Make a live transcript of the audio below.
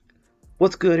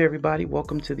What's good, everybody?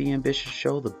 Welcome to The Ambitious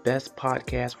Show, the best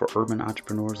podcast for urban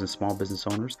entrepreneurs and small business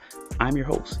owners. I'm your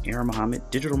host, Aaron Muhammad,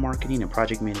 digital marketing and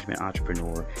project management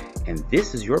entrepreneur, and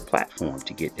this is your platform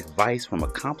to get advice from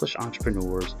accomplished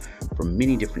entrepreneurs from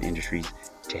many different industries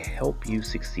to help you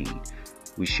succeed.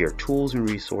 We share tools and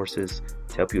resources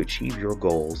to help you achieve your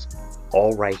goals,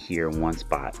 all right here in one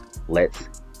spot.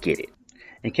 Let's get it.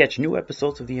 And catch new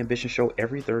episodes of The Ambition Show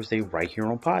every Thursday right here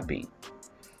on Podbean.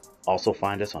 Also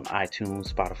find us on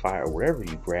iTunes, Spotify, or wherever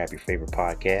you grab your favorite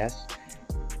podcasts.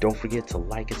 Don't forget to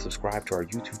like and subscribe to our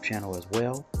YouTube channel as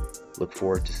well. Look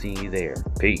forward to seeing you there.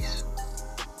 Peace.